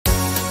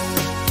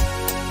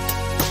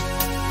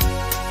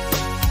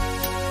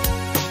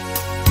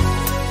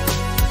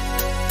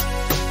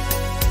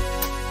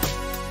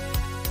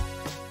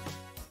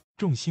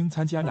众星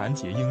参加蓝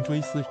洁瑛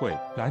追思会，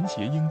蓝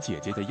洁瑛姐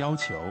姐的要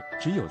求，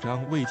只有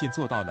张卫健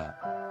做到了。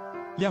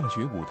靓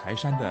绝五台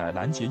山的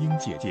蓝洁瑛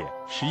姐姐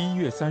，11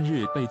月3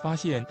日被发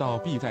现倒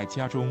毙在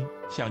家中，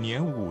享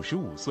年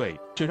55岁，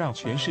这让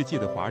全世界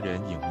的华人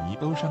影迷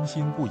都伤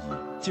心不已。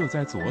就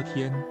在昨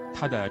天，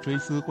她的追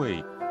思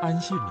会安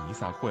息弥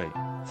撒会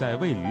在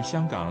位于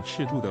香港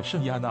赤柱的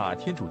圣亚纳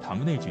天主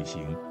堂内举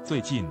行。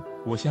最近，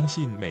我相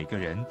信每个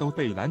人都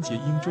被蓝洁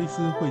瑛追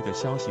思会的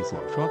消息所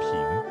刷屏，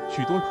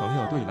许多朋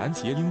友对蓝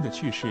洁瑛的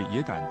去世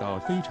也感到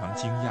非常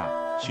惊讶。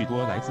许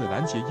多来自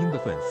蓝洁瑛的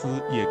粉丝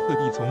也特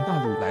地从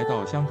大陆来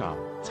到香港，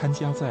参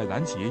加在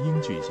蓝洁瑛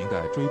举行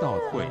的追悼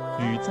会，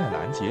与在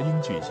蓝洁瑛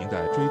举行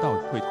的追悼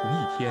会同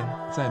一天。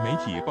在媒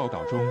体报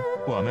道中，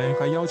我们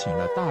还邀请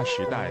了大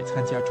时代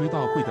参加追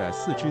悼会的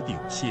四只鼎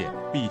蟹。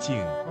毕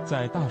竟，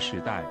在大时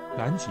代，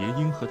蓝洁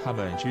瑛和他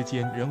们之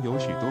间仍有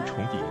许多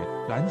重叠。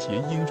蓝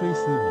洁瑛追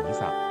思弥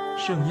撒。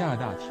圣亚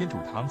纳天主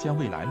堂将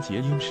为蓝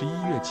洁瑛11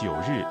月9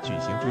日举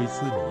行追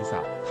思弥撒。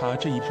她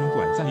这一生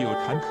短暂又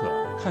坎坷，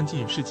看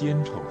尽世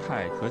间丑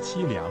态和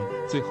凄凉，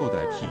最后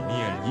的体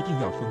面一定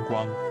要风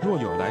光。若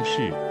有来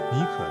世，你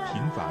可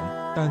平凡，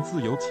但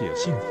自由且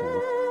幸福。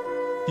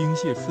丁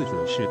蟹四子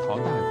是陶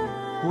大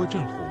宇、郭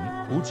正红、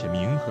吴启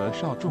明和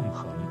邵仲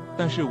衡。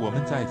但是我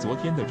们在昨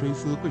天的追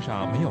思会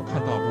上没有看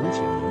到吴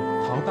启明。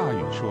陶大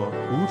宇说，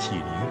吴启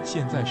明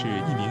现在是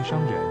一名商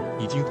人，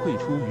已经退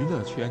出娱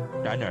乐圈。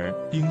然而，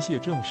丁蟹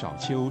郑少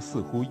秋似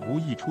乎无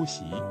意出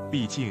席，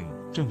毕竟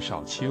郑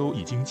少秋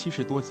已经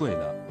70多岁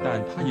了。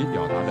但他也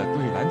表达了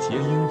对蓝洁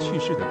瑛去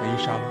世的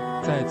悲伤。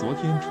在昨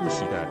天出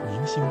席的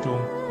明星中，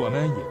我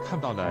们也看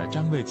到了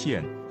张卫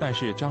健，但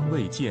是张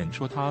卫健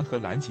说他和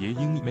蓝洁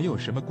瑛没有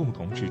什么共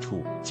同之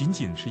处，仅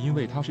仅是因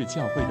为他是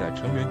教会的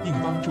成员并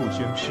帮助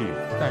宣誓。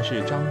但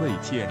是张卫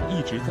健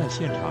一直在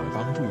现场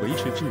帮助维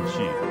持秩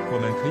序，我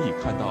们可以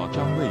看到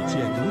张卫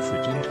健如此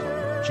真诚。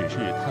只是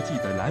他记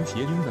得蓝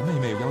洁瑛的妹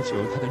妹要求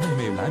他的妹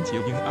妹蓝洁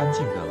瑛安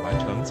静地完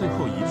成最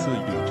后一次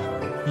旅程。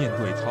面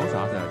对嘈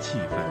杂的气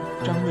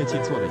氛，张卫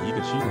健做了一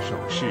个虚的手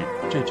势，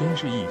这真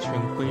是一圈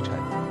灰尘。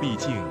毕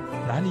竟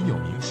哪里有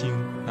明星，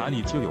哪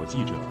里就有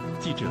记者。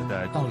记者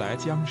的到来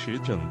将使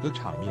整个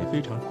场面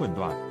非常混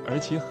乱，而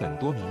且很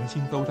多明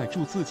星都带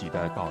住自己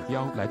的保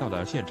镖来到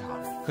了现场。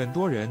很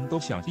多人都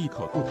想闭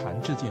口不谈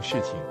这件事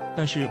情，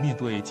但是面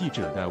对记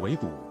者的围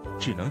堵，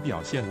只能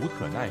表现无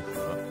可奈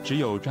何。只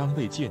有张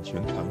卫健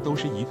全程都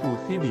是一副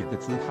黑脸的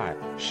姿态，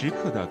时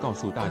刻地告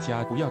诉大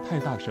家不要太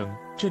大声，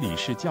这里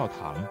是教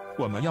堂，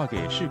我们要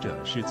给逝者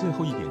是最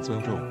后一点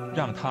尊重，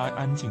让他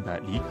安静地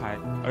离开，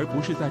而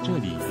不是在这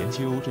里研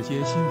究这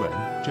些新闻，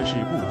这是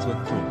不尊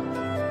重。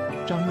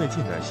张卫健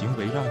的行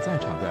为让在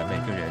场的每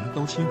个人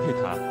都钦佩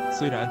他。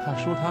虽然他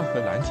说他和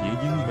蓝洁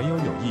瑛没有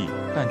友谊，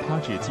但他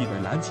只记得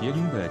蓝洁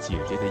瑛的姐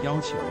姐的要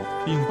求，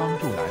并帮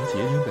助蓝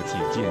洁瑛的姐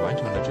姐完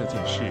成了这件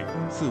事。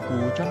似乎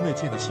张卫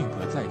健的性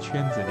格在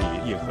圈子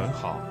里也很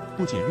好，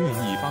不仅愿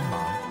意帮忙，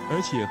而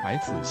且还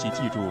仔细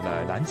记住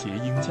了蓝洁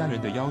瑛家人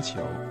的要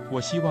求。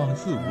我希望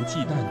肆无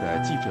忌惮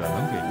的记者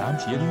能给蓝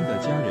洁瑛的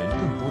家人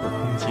更多的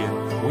空间，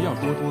不要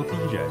咄咄逼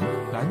人。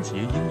蓝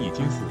洁瑛已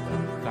经死了，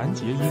蓝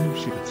洁瑛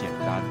是个简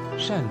单、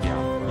善良、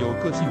有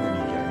个性的女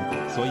人，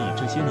所以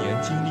这些年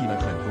经历了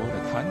很多的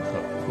坎坷。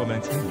我们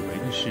曾以为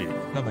的是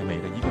那么美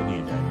的一个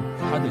女人，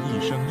她的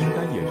一生应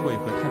该也会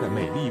和她的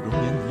美丽容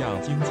颜一样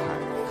精彩。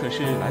可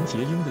是蓝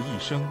洁瑛的一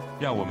生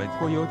让我们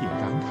颇有点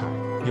感慨，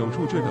有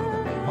住这等的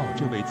美貌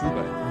这位资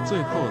本，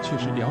最后却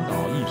是潦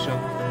倒一生。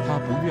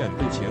她不愿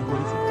被钱挥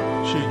走，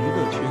是娱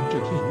乐圈这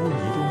片污泥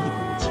中一股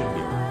清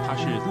流。她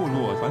是堕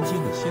落凡间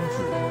的仙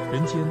子，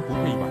人间不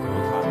配挽留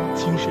她。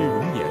青诗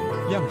容颜，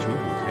靓绝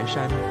五台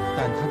山，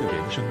但她的人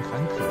生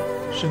坎坷，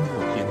身过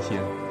天仙，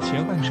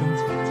前半生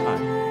璀璨，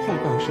后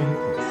半生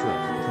苦涩，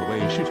可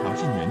谓是尝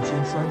尽人间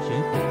酸甜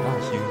苦辣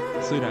辛。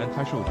虽然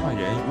她受坏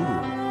人侮辱，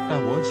但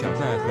我想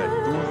在很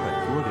多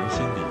人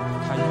心里，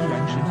她依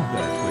然是那个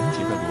纯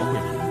洁的罗慧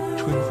玲。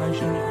春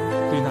30年，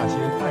对那些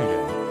坏人，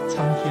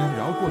苍天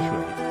饶过水，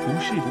不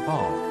是不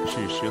报，是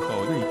时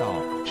候未到。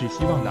只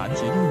希望蓝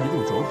洁瑛一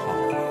路走好，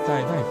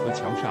在奈何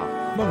桥上，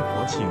孟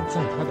婆请在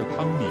她的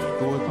汤里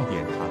多放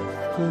点糖，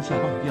喝下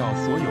忘掉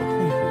所有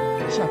痛苦，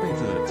下辈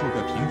子做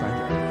个平凡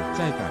人，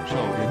再感受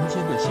人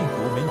间的幸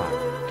福美满。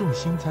众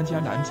星参加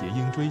蓝洁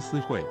瑛追思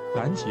会，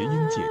蓝洁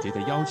瑛姐姐的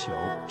要求，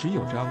只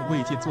有张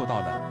卫健做到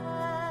了。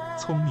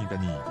聪明的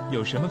你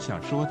有什么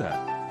想说的？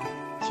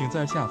请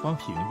在下方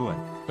评论。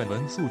本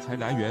文素材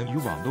来源于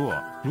网络，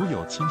如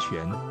有侵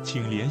权，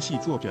请联系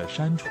作者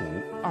删除。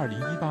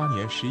2018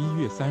年11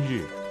月3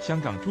日，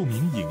香港著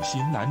名影星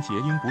蓝洁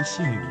瑛不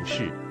幸离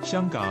世，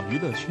香港娱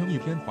乐圈一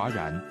片哗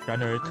然。然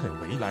而，肯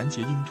为蓝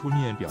洁瑛出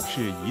面表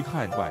示遗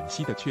憾惋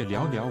惜的却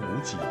寥寥无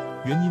几。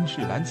原因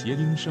是蓝洁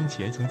瑛生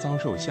前曾遭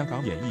受香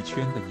港演艺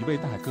圈的一位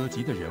大哥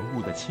级的人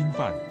物的侵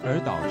犯，而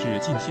导致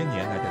近些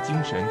年来的精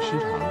神失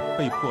常，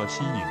被迫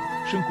息影，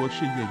生活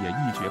事业也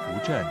一蹶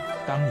不振。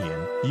当年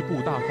一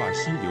部《大话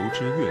西游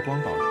之月光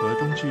宝盒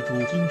中蜘蛛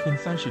精春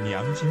30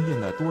娘》惊艳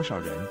了多少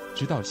人，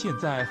直到现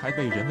在还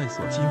被人们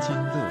所津津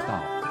乐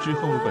道。之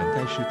后本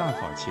该是大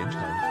好前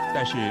程，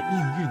但是命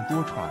运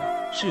多舛，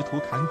仕途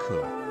坎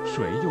坷，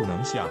谁又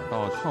能想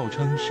到号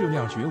称是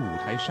亮绝五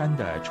台山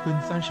的春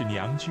30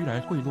娘居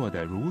然会落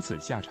得如此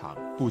下场，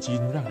不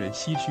禁让人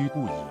唏嘘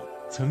不已。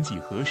曾几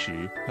何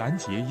时，蓝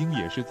洁瑛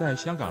也是在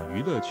香港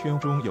娱乐圈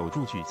中有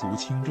着举足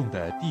轻重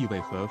的地位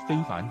和非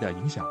凡的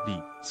影响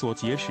力，所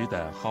结识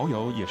的好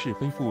友也是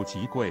非富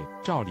即贵。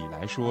照理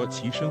来说，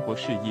其生活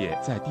事业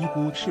再低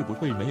估是不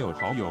会没有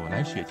好友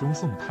来雪中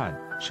送炭，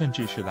甚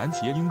至是蓝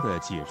洁瑛的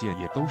姐姐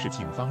也都是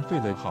警方费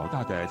了好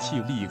大的气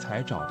力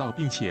才找到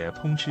并且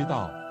通知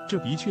到。这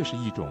的确是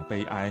一种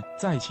悲哀，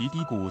在其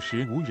低谷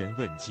时无人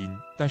问津。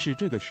但是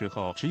这个时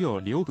候，只有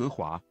刘德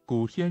华、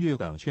古天乐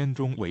等圈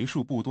中为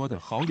数不多的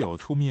好友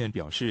出面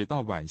表示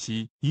到惋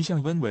惜。一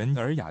向温文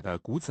尔雅的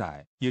古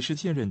仔，也是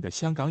现任的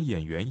香港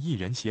演员艺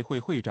人协会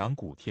会长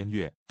古天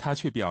乐，他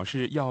却表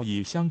示要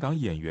以香港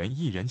演员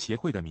艺人协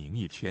会的名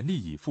义全力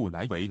以赴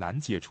来为蓝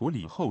姐处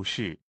理后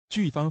事。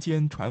据坊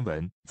间传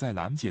闻，在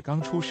蓝姐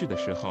刚出事的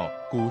时候，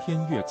古天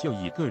乐就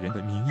以个人的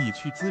名义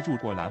去资助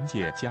过蓝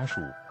姐家属，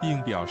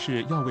并表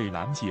示要为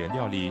蓝姐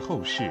料理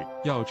后事。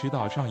要知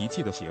道，上一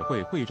届的协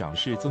会会长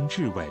是曾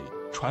志伟，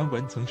传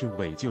闻曾志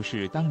伟就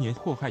是当年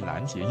祸害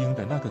蓝洁瑛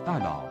的那个大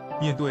佬。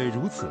面对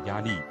如此压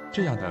力，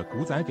这样的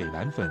古仔给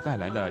蓝粉带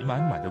来了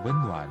满满的温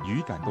暖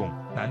与感动。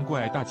难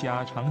怪大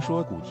家常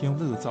说古天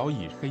乐早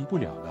已黑不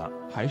了了，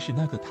还是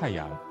那个太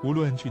阳，无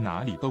论去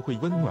哪里都会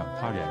温暖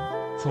他人。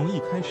从一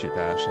开始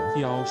的《神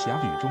雕侠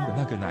侣》中的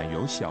那个奶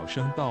油小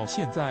生，到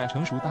现在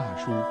成熟大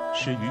叔，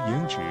始于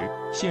颜值，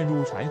陷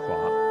入才华，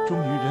忠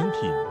于人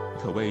品，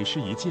可谓是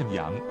一剑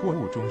阳过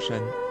误终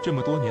身。这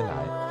么多年来，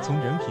从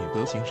人品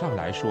德行上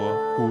来说，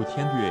古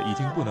天乐已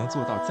经不能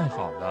做到再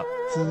好了。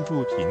资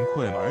助贫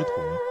困儿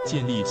童，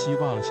建立希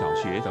望小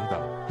学等等，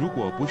如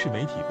果不是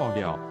媒体爆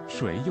料，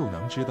谁又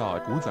能知道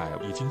古仔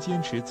已经坚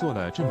持做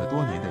了这么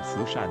多年的慈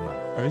善呢？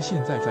而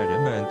现在在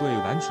人们对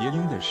蓝洁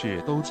瑛的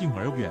事都敬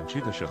而远之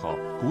的时候，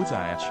古仔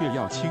却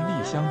要倾力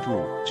相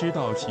助，知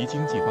道其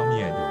经济方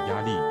面有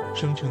压力，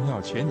声称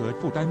要全额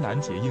负担蓝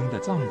洁瑛的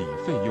葬礼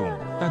费用，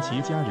但其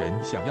家人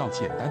想要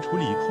简单处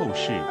理后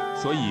事，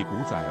所以古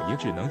仔也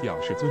只能表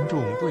示尊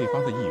重对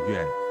方的意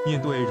愿。面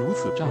对如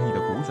此仗义的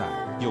古仔，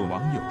有网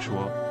友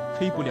说：“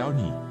黑不了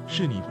你，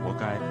是你活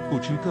该。”不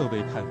知各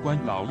位判官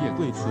老爷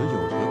对此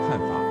有何看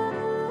法？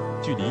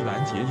距离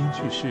蓝洁瑛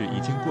去世已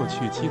经过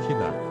去7天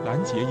了。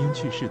蓝洁瑛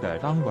去世的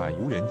当晚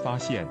无人发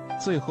现，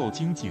最后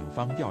经警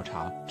方调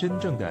查，真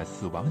正的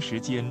死亡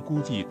时间估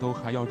计都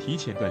还要提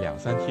前个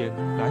2-3天。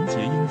蓝洁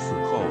瑛死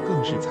后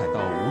更是惨到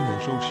无人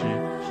收尸，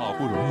好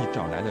不容易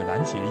找来了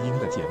蓝洁瑛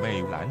的姐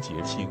妹蓝洁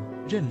瑛，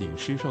认领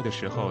尸首的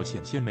时候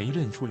险些没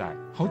认出来，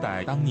好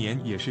歹当年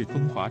也是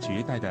风华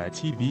绝代的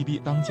TVB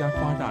当家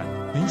花旦，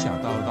没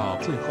想到到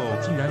最后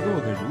竟然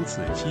落得如此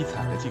凄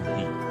惨的境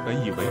地。本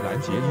以为蓝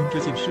洁瑛这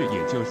件事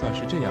也就算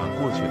是这样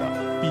过去了，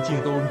毕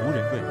竟都无人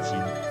问津，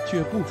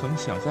却不曾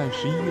想在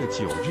11月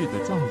9日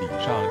的葬礼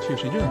上却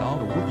是热闹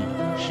无比。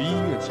11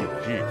月9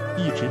日，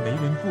一直没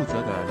人负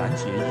责的蓝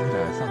洁瑛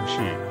的丧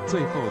事，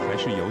最后还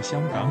是由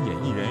香港演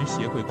艺人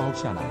协会包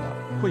下来了。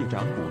会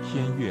长古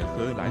天乐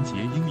和蓝洁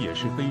瑛也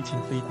是非亲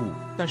非故，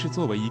但是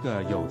作为一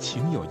个有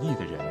情有义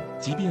的人，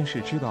即便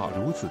是知道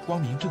如此光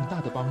明正大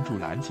的帮助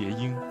蓝洁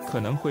瑛可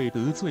能会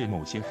得罪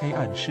某些黑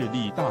暗势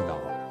力大佬，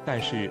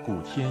但是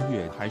古天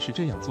乐还是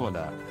这样做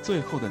了。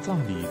最后的葬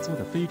礼做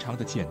得非常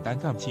的简单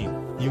干净，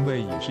因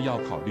为也是要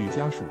考虑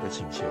家属的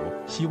请求，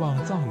希望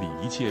葬礼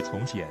一切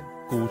从简。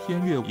古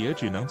天乐也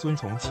只能遵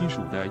从亲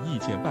属的意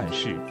见办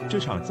事。这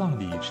场葬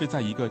礼是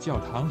在一个教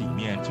堂里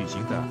面举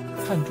行的，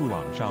看住网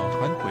上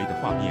传回的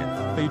画面，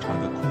非常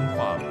的空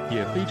旷，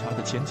也非常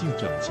的前进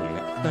整洁，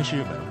但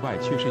是门外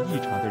却是异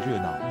常的热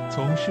闹。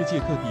从世界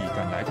各地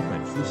赶来的粉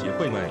丝协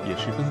会们也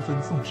是纷纷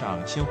送上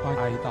鲜花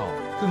哀悼。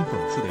更讽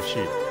刺的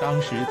是，当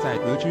时在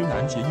得知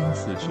蓝洁瑛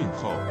死讯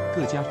后，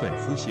各家粉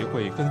丝协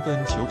会纷纷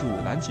求助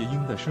蓝洁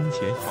瑛的生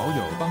前好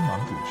友帮忙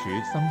主持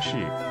丧事，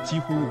几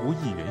乎无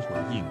一人回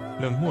应，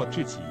冷漠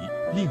至极，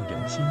令人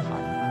心寒。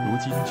如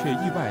今却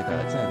意外地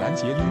在蓝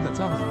洁瑛的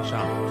葬礼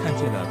上看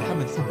见了他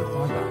们送的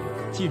花篮。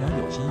既然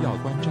有心要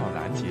关照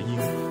蓝洁瑛，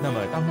那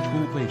么当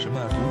初为什么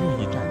不愿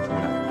意站出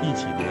来，一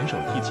起联手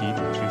替其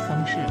主持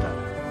丧事呢？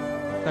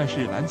但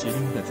是蓝洁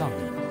瑛的葬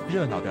礼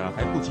热闹的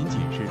还不仅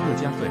仅是各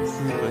家粉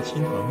丝和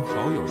亲朋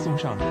好友送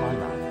上花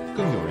篮，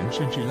更有人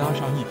甚至拉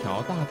上一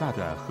条大大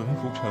的横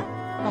幅称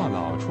大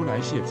佬出来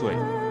谢罪。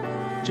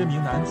这名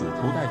男子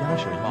头戴鸭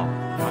舌帽，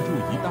拿住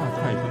一大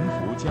块横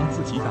幅，将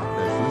自己挡得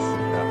死死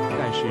的，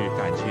但是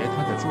感觉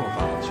他的做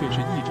法却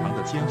是异常的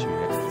坚决，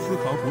丝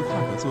毫不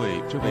怕得罪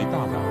这位大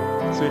佬。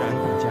虽然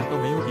大家都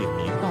没有点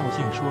名道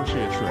姓说是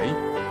谁，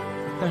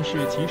但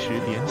是其实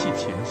联系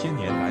前些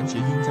年蓝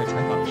洁瑛在采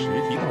访时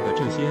提到的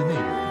这些内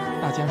容，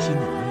大家心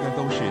里应该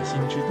都是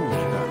心知肚明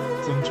的。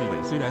曾志伟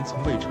虽然从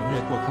未承认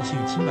过他性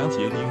侵蓝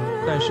洁瑛，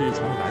但是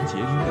从蓝洁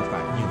瑛的反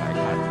应来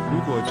看，如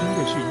果真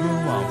的是冤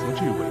枉曾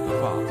志伟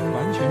的话，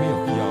完全没有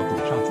必要赌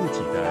上自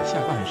己的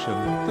下半生。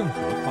更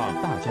何况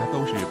大家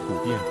都是普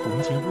遍同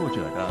情弱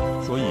者的，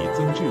所以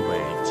曾志伟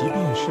即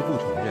便是不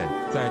承认，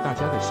在大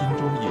家的心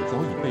中也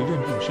早已被认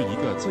定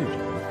罪人，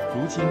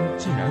如今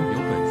竟然有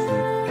粉丝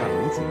敢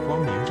如此光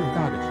明正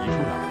大的提出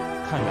来，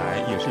看来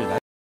也是蓝